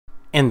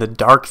In the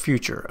dark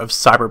future of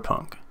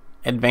cyberpunk,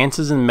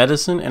 advances in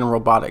medicine and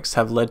robotics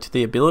have led to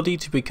the ability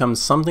to become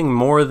something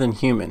more than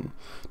human,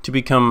 to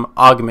become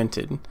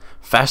augmented,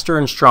 faster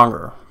and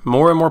stronger.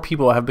 More and more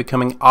people have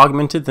becoming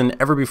augmented than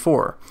ever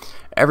before.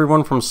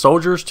 Everyone from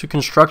soldiers to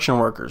construction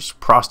workers,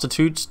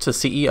 prostitutes to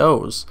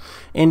CEOs.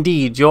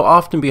 Indeed, you'll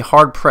often be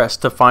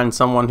hard-pressed to find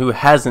someone who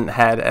hasn't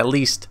had at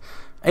least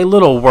a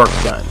little work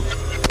done.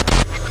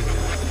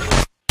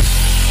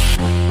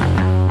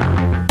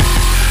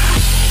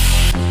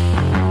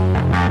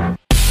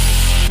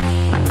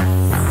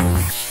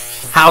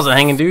 How's it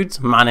hanging, dudes?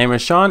 My name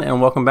is Sean and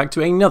welcome back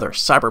to another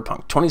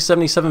Cyberpunk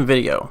 2077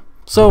 video.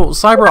 So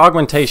cyber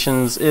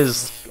augmentations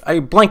is a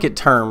blanket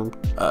term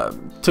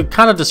to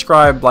kind of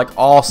describe like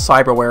all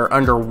cyberware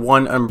under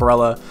one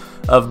umbrella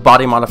of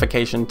body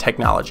modification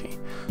technology.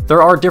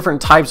 There are different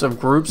types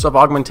of groups of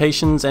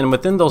augmentations, and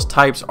within those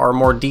types are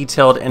more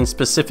detailed and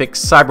specific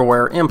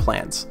cyberware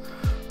implants.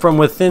 From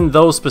within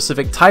those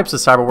specific types of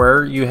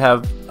cyberware, you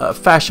have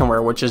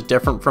fashionware, which is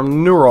different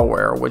from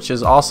neuralware, which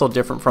is also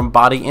different from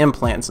body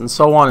implants, and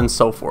so on and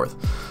so forth.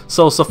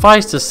 So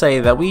suffice to say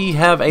that we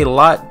have a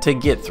lot to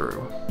get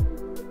through.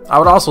 I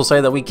would also say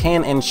that we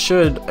can and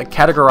should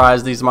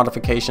categorize these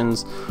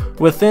modifications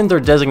within their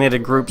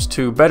designated groups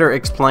to better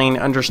explain,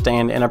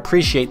 understand, and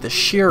appreciate the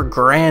sheer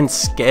grand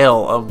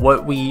scale of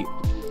what we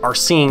are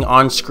seeing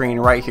on screen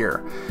right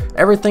here.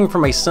 Everything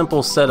from a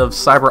simple set of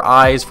cyber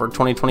eyes for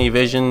 2020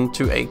 vision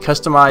to a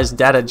customized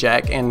data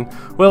jack and,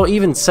 well,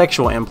 even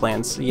sexual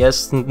implants.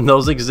 Yes,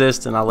 those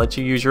exist, and I'll let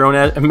you use your own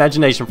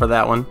imagination for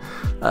that one.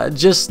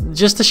 Just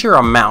the sheer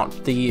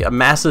amount, the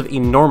massive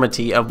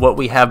enormity of what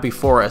we have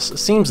before us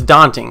seems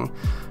daunting,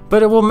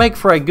 but it will make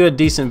for a good,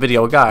 decent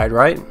video guide,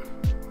 right?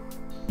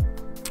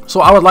 So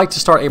I would like to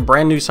start a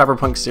brand new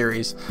Cyberpunk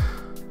series.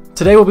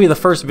 Today will be the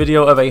first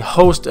video of a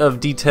host of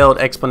detailed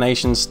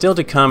explanations still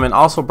to come, and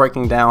also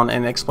breaking down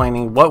and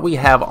explaining what we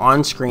have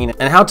on screen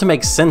and how to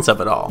make sense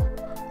of it all.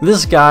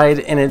 This guide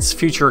in its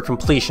future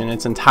completion,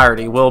 its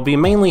entirety, will be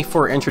mainly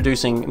for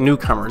introducing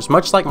newcomers,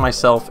 much like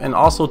myself, and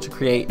also to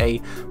create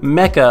a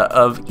mecca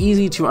of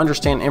easy to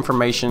understand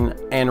information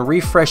and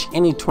refresh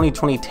any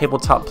 2020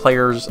 tabletop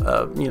players,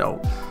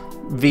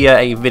 via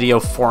a video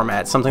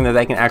format, something that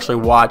they can actually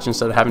watch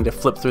instead of having to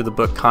flip through the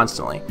book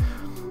constantly.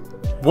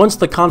 Once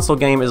the console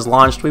game is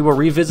launched, we will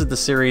revisit the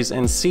series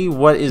and see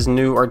what is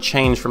new or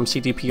changed from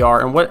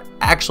CTPR and what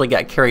actually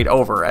got carried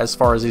over as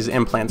far as these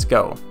implants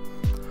go.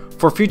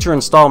 For future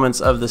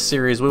installments of the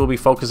series, we will be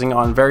focusing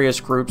on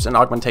various groups and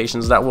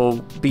augmentations that will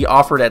be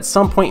offered at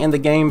some point in the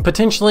game,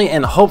 potentially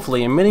and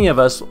hopefully, and many of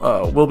us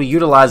will be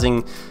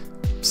utilizing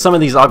some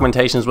of these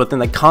augmentations within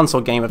the console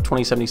game of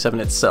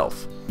 2077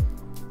 itself.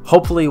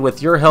 Hopefully,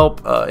 with your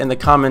help in the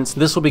comments,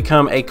 this will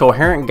become a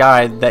coherent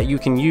guide that you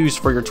can use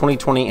for your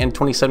 2020 and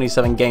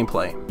 2077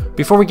 gameplay.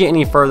 Before we get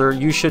any further,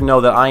 you should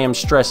know that I am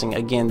stressing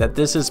again that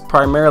this is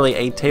primarily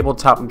a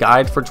tabletop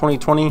guide for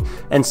 2020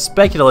 and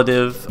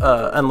speculative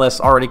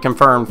unless already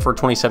confirmed for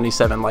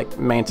 2077, like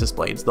Mantis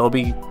Blades. They'll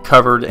be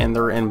covered and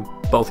they're in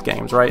both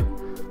games, right?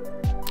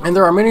 And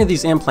there are many of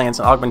these implants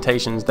and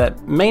augmentations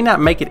that may not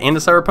make it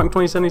into Cyberpunk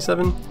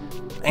 2077,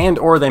 and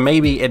or they may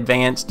be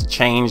advanced,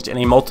 changed in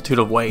a multitude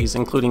of ways,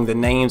 including the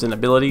names and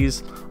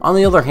abilities. On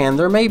the other hand,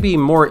 there may be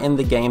more in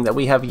the game that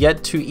we have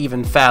yet to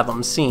even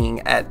fathom seeing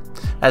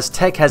as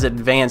tech has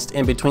advanced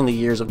in between the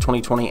years of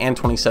 2020 and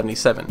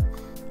 2077.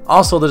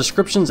 Also, the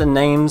descriptions and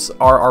names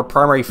are our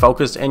primary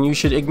focus, and you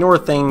should ignore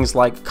things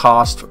like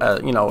cost,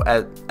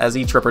 as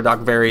each Ripper doc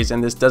varies,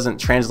 and this doesn't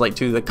translate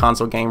to the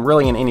console game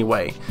really in any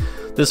way.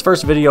 This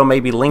first video may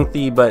be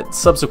lengthy, but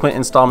subsequent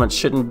installments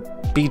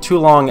shouldn't be too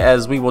long,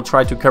 as we will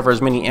try to cover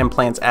as many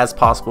implants as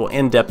possible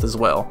in depth as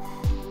well.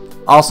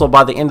 Also,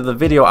 by the end of the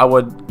video, I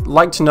would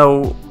like to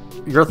know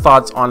your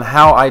thoughts on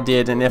how I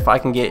did, and if I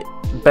can get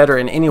better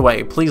in any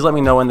way, please let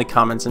me know in the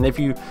comments. And if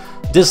you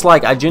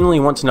dislike, I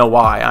genuinely want to know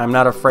why. I'm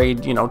not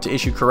afraid, to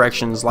issue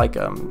corrections like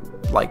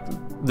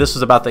this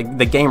was about the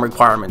game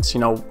requirements,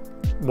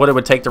 what it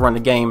would take to run the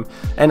game.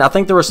 And I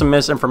think there was some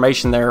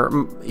misinformation there.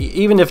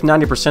 Even if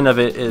 90% of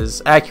it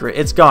is accurate,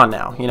 it's gone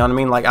now. You know what I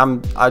mean? Like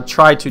I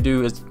try to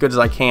do as good as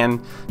I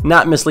can,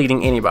 not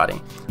misleading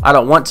anybody. I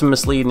don't want to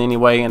mislead in any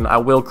way, and I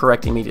will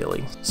correct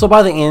immediately. So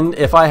by the end,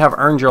 if I have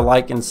earned your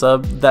like and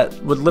sub, that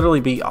would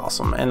literally be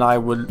awesome. And I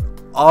would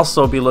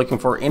also be looking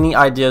for any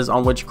ideas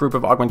on which group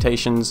of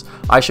augmentations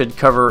I should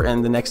cover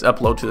in the next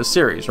upload to the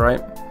series,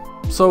 right?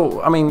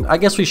 So, I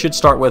guess we should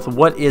start with,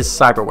 what is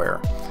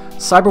cyberware?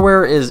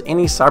 Cyberware is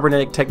any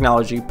cybernetic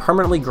technology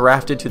permanently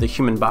grafted to the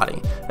human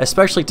body,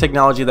 especially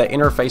technology that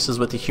interfaces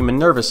with the human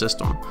nervous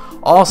system.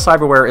 All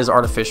cyberware is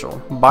artificial.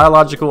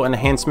 Biological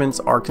enhancements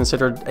are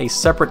considered a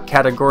separate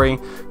category,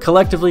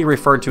 collectively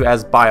referred to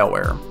as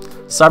bioware.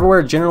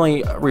 Cyberware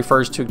generally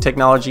refers to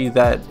technology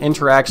that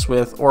interacts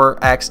with or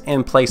acts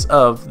in place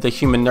of the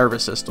human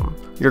nervous system.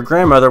 Your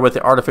grandmother with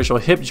the artificial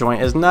hip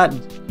joint is not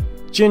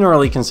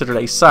generally considered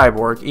a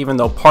cyborg, even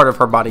though part of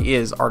her body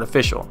is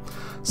artificial.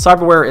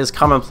 Cyberware is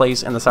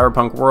commonplace in the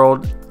cyberpunk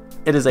world,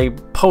 it is a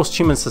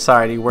post-human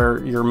society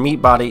where your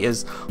meat body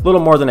is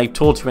little more than a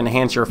tool to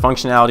enhance your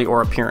functionality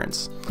or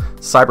appearance.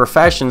 Cyber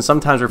fashion,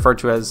 sometimes referred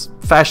to as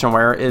fashion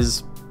wear,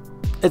 is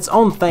its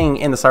own thing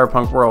in the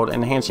cyberpunk world,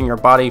 enhancing your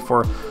body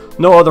for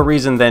no other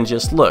reason than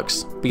just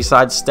looks.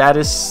 Besides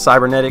status,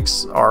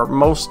 cybernetics are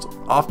most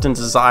often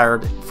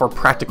desired for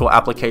practical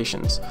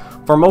applications.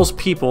 For most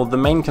people, the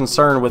main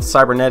concern with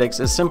cybernetics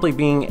is simply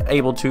being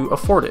able to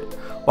afford it.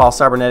 While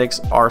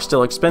cybernetics are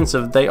still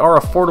expensive, they are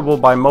affordable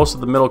by most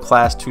of the middle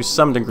class to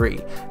some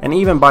degree, and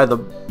even by the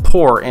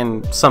poor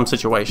in some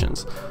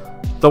situations.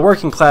 The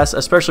working class,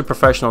 especially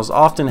professionals,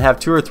 often have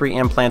 2 or 3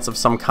 implants of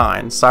some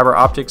kind. Cyber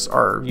optics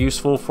are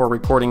useful for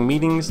recording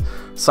meetings.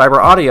 Cyber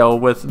audio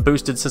with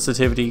boosted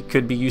sensitivity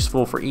could be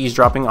useful for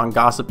eavesdropping on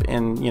gossip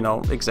in,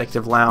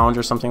 executive lounge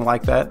or something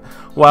like that.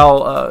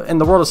 While in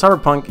the world of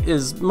cyberpunk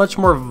is much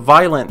more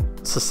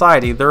violent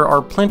society, there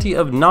are plenty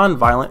of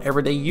non-violent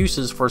everyday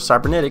uses for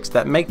cybernetics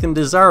that make them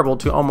desirable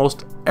to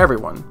almost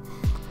everyone.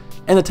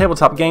 In the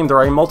tabletop game, there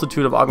are a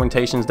multitude of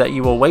augmentations that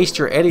you will waste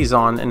your eddies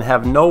on and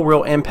have no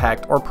real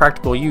impact or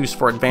practical use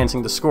for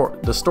advancing the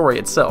story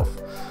itself.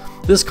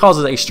 This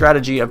causes a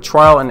strategy of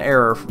trial and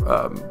error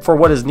for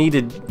what is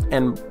needed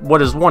and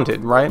what is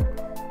wanted, right?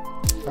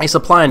 A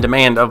supply and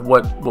demand of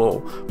what will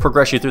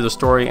progress you through the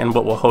story and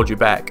what will hold you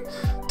back,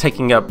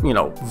 taking up,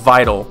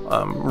 vital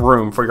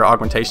room for your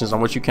augmentations on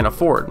what you can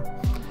afford.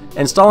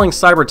 Installing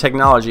cyber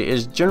technology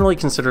is generally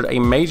considered a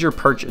major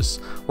purchase,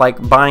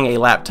 like buying a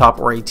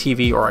laptop or a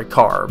TV or a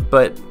car,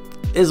 but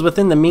is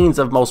within the means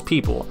of most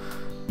people.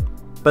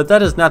 But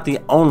that is not the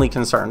only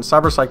concern.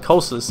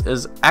 Cyberpsychosis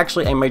is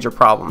actually a major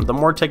problem. The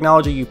more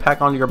technology you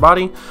pack onto your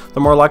body, the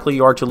more likely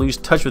you are to lose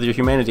touch with your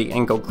humanity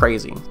and go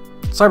crazy.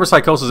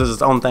 Cyberpsychosis is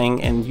its own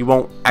thing, and you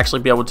won't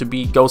actually be able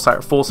to go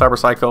full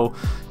cyberpsycho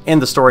in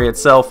the story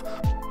itself.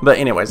 But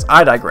anyways,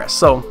 I digress.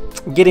 So,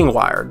 getting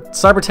wired.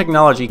 Cyber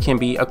technology can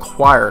be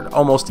acquired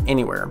almost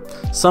anywhere.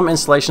 Some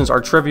installations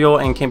are trivial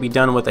and can be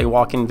done with a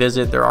walk-in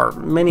visit. There are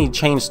many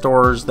chain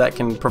stores that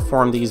can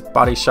perform these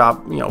body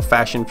shop,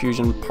 fashion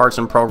fusion parts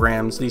and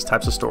programs, these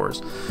types of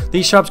stores.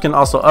 These shops can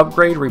also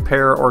upgrade,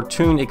 repair, or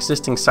tune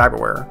existing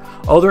cyberware.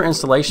 Other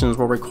installations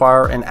will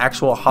require an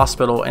actual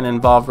hospital and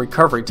involve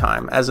recovery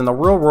time. As in the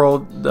real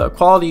world, the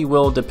quality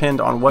will depend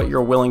on what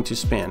you're willing to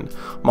spend.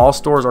 Mall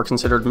stores are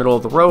considered middle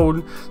of the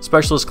road.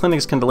 Specialist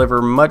clinics can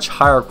deliver much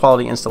higher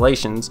quality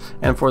installations,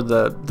 and for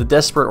the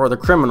desperate or the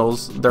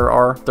criminals, there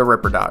are the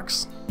Ripper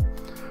Docs.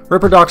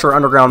 Ripper Docs are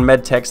underground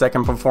med techs that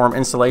can perform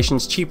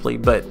installations cheaply,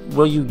 but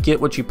will you get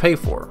what you pay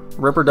for?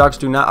 Ripper Docs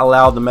do not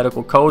allow the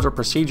medical codes or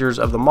procedures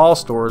of the mall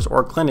stores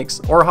or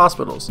clinics or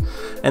hospitals,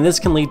 and this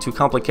can lead to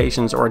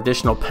complications or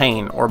additional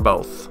pain or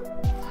both.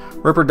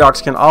 Ripper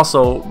Docs can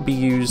also be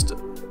used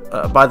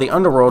by the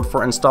underworld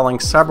for installing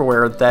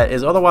cyberware that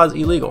is otherwise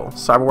illegal.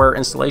 Cyberware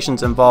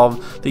installations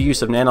involve the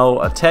use of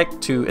nanotech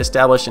to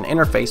establish an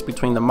interface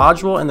between the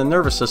module and the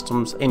nervous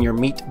systems in your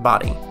meat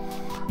body.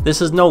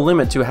 This is no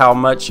limit to how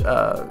much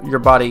your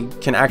body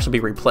can actually be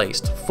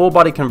replaced. Full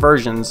body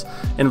conversions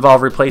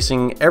involve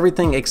replacing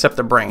everything except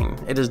the brain.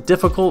 It is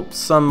difficult,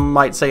 some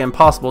might say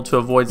impossible, to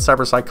avoid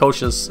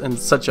cyberpsychosis in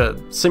such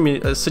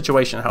a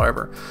situation,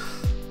 however.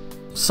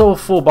 So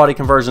full body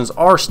conversions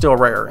are still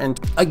rare, and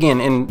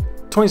again, in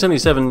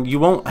 2077, you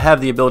won't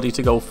have the ability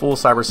to go full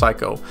cyber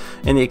psycho,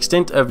 and the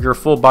extent of your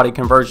full body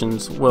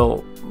conversions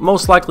will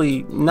most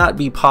likely not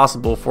be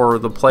possible for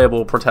the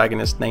playable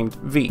protagonist named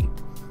V.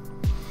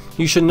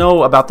 You should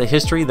know about the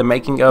history, the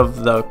making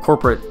of, the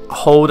corporate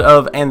hold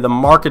of, and the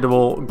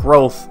marketable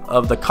growth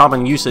of the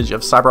common usage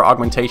of cyber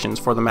augmentations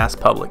for the mass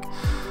public.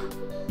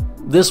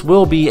 This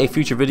will be a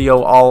future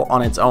video all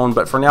on its own,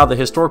 but for now, the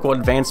historical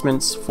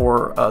advancements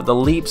for the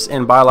leaps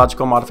in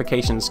biological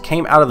modifications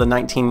came out of the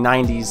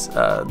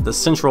 1990s, the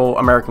Central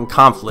American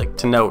conflict.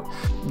 To note,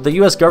 the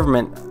US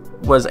government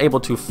was able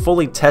to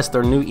fully test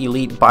their new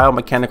elite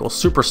biomechanical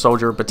super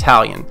soldier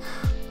battalion.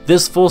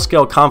 This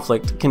full-scale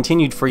conflict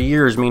continued for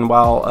years.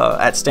 Meanwhile,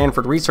 at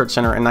Stanford Research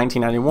Center in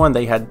 1991,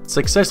 they had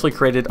successfully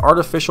created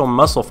artificial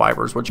muscle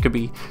fibers which could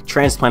be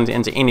transplanted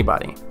into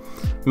anybody.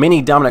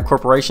 Many dominant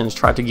corporations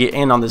tried to get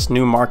in on this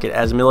new market,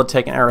 as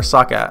Militech and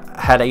Arasaka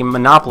had a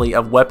monopoly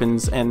of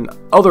weapons, and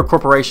other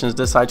corporations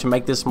decided to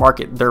make this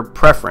market their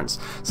preference,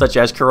 such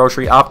as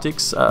Kuroshiri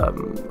Optics,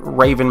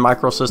 Raven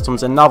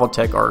Microsystems, and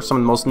Noveltech are some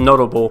of the most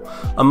notable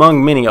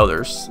among many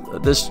others.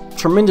 This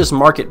tremendous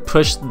market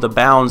pushed the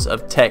bounds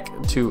of tech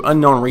to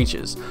unknown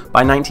reaches.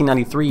 By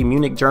 1993,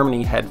 Munich,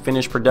 Germany had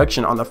finished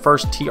production on the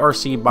first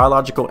TRC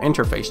biological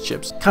interface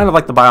chips, kind of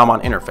like the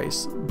Biomon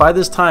interface. By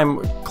this time,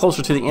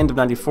 closer to the end of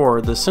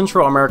 '94, the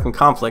Central American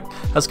conflict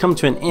has come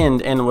to an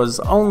end and was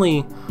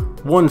only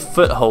one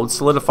foothold,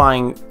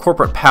 solidifying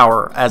corporate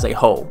power as a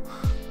whole.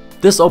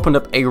 This opened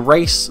up a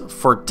race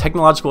for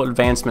technological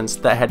advancements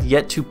that had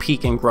yet to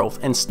peak in growth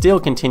and still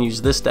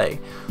continues this day.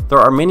 There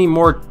are many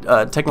more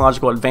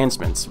technological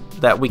advancements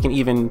that we can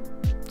even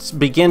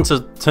begin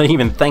to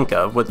even think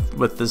of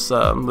with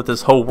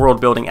this whole world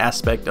building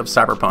aspect of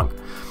cyberpunk.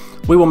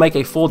 We will make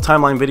a full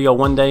timeline video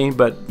one day,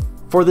 but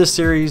for this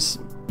series,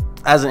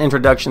 as an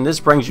introduction, this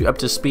brings you up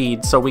to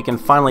speed so we can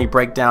finally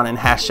break down and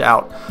hash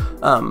out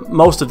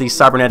most of these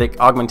cybernetic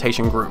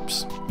augmentation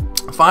groups.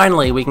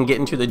 Finally, we can get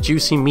into the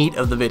juicy meat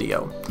of the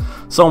video.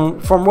 So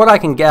from what I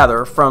can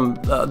gather from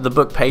the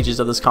book pages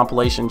of this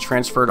compilation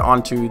transferred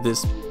onto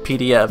this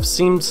PDF,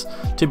 seems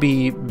to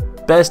be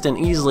best and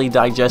easily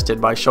digested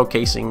by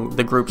showcasing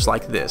the groups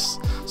like this.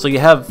 So you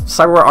have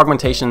Cyberware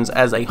augmentations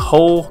as a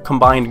whole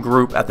combined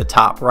group at the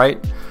top,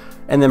 right?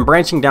 And then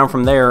branching down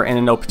from there, and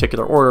in no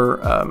particular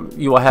order,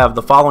 you will have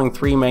the following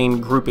three main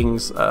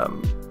groupings,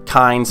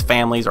 kinds,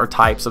 families, or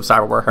types of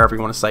cyberware, however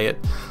you want to say it.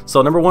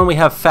 So number one, we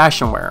have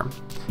fashion wear.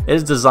 It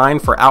is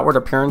designed for outward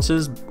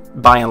appearances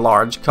by and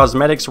large,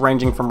 cosmetics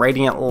ranging from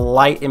radiant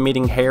light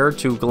emitting hair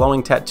to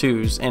glowing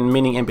tattoos and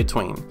many in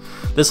between.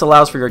 This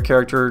allows for your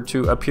character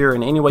to appear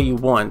in any way you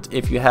want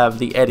if you have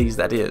the eddies,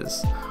 that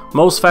is.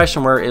 Most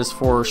fashion wear is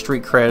for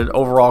street cred,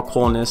 overall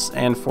coolness,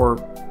 and for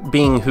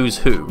being who's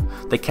who,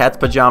 the cat's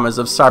pajamas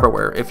of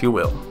cyberware, if you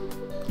will.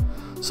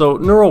 So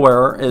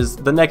neuralware is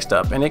the next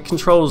up, and it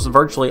controls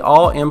virtually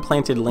all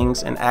implanted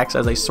links and acts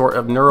as a sort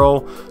of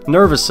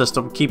nervous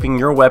system, keeping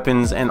your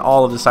weapons and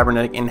all of the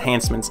cybernetic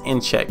enhancements in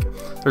check.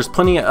 There's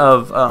plenty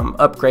of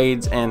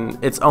upgrades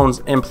and its own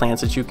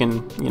implants that you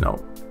can,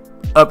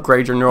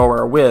 upgrade your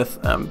neuralware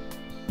with.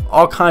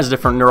 All kinds of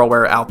different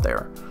neuralware out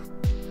there.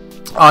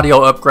 Audio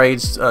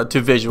upgrades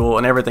to visual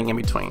and everything in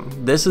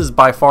between. This is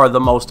by far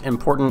the most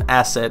important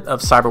asset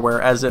of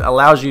cyberware, as it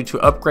allows you to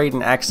upgrade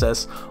and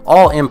access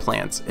all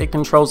implants. It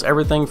controls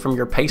everything from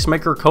your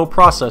pacemaker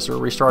coprocessor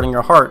restarting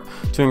your heart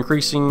to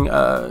increasing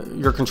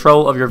your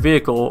control of your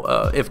vehicle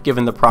if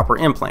given the proper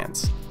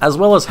implants, as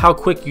well as how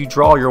quick you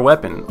draw your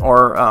weapon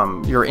or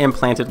your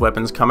implanted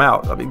weapons come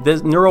out. I mean,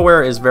 this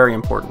neuralware is very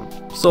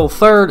important. So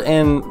third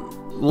and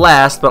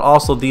last, but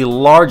also the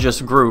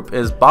largest group,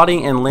 is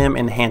body and limb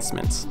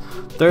enhancements.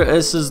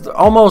 This is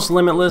almost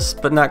limitless,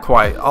 but not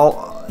quite.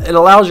 It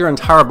allows your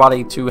entire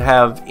body to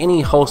have any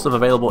host of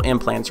available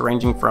implants,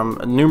 ranging from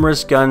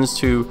numerous guns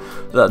to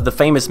the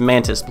famous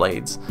mantis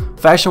blades.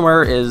 Fashion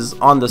wear is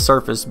on the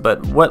surface,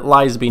 but what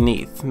lies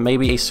beneath?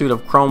 Maybe a suit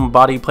of chrome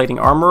body plating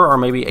armor, or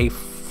maybe a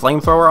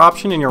flamethrower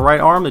option in your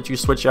right arm that you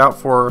switch out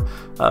for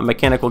a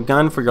mechanical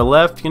gun for your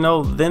left.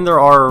 Then there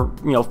are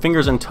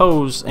fingers and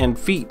toes and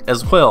feet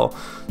as well.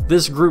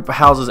 This group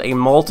houses a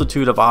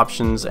multitude of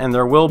options, and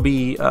there will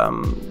be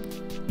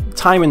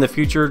time in the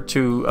future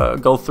to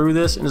go through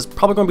this, and it's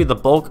probably going to be the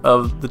bulk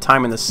of the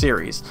time in the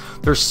series.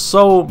 There's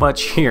so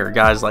much here,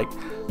 guys. Like,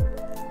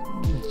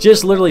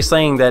 just literally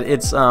saying that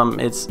it's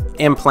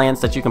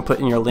implants that you can put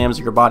in your limbs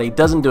or your body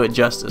doesn't do it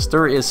justice.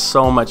 There is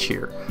so much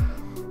here.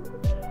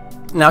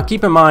 Now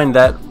keep in mind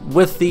that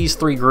with these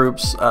three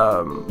groups,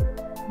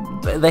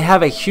 they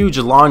have a huge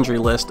laundry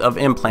list of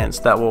implants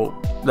that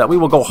we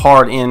will go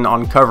hard in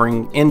on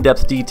covering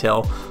in-depth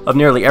detail of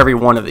nearly every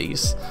one of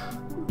these.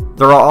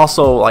 There are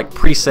also like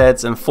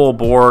presets and full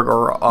board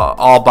or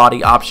all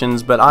body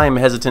options, but I am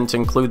hesitant to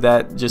include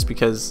that just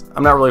because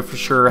I'm not really for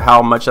sure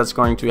how much that's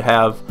going to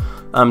have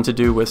to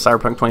do with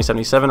Cyberpunk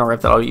 2077, or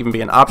if that'll even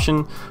be an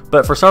option.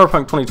 But for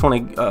Cyberpunk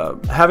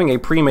 2020, having a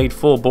pre-made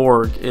full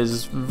board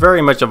is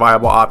very much a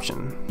viable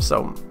option.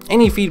 So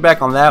any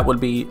feedback on that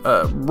would be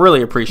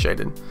really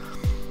appreciated.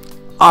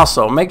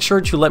 Also, make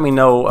sure to let me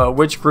know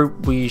which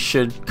group we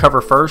should cover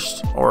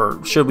first,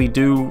 or should we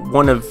do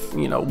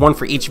one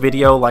for each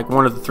video, like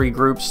one of the three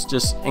groups,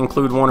 just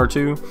include one or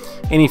two.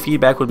 Any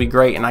feedback would be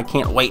great, and I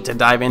can't wait to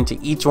dive into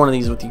each one of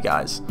these with you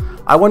guys.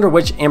 I wonder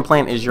which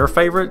implant is your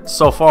favorite.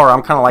 So far,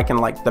 I'm kind of liking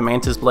like the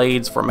mantis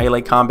blades for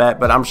melee combat,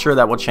 but I'm sure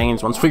that will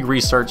change once we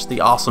research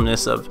the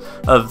awesomeness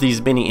of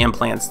these many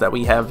implants that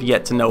we have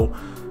yet to know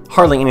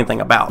hardly anything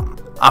about.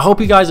 I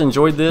hope you guys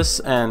enjoyed this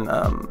and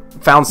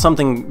found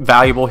something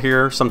valuable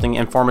here, something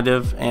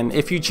informative. And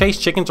if you chase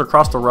chickens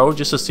across the road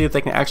just to see if they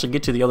can actually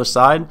get to the other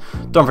side,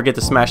 don't forget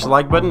to smash the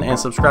like button and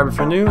subscribe if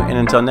you're new. And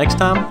until next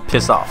time,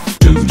 piss off.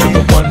 2 to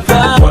the 1, from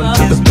the 1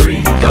 to the 3.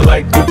 I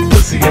like good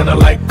pussy and I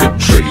like good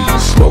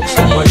trees. Smoke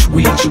so much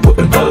weed you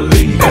wouldn't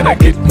believe, and I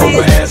get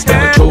more ass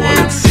than a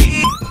toilet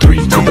seat. 3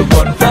 to the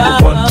 1, from the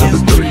 1 to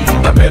the 3.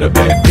 I met a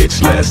bad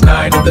bitch last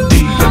night in the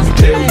D. Let me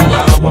tell you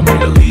how I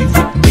made her leave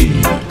with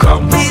me.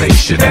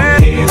 Conversation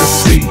and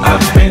Hennessy.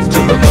 I've been to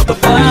the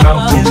motherfucking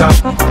mountaintop,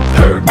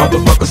 heard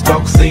motherfuckers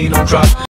talk, seen them drop.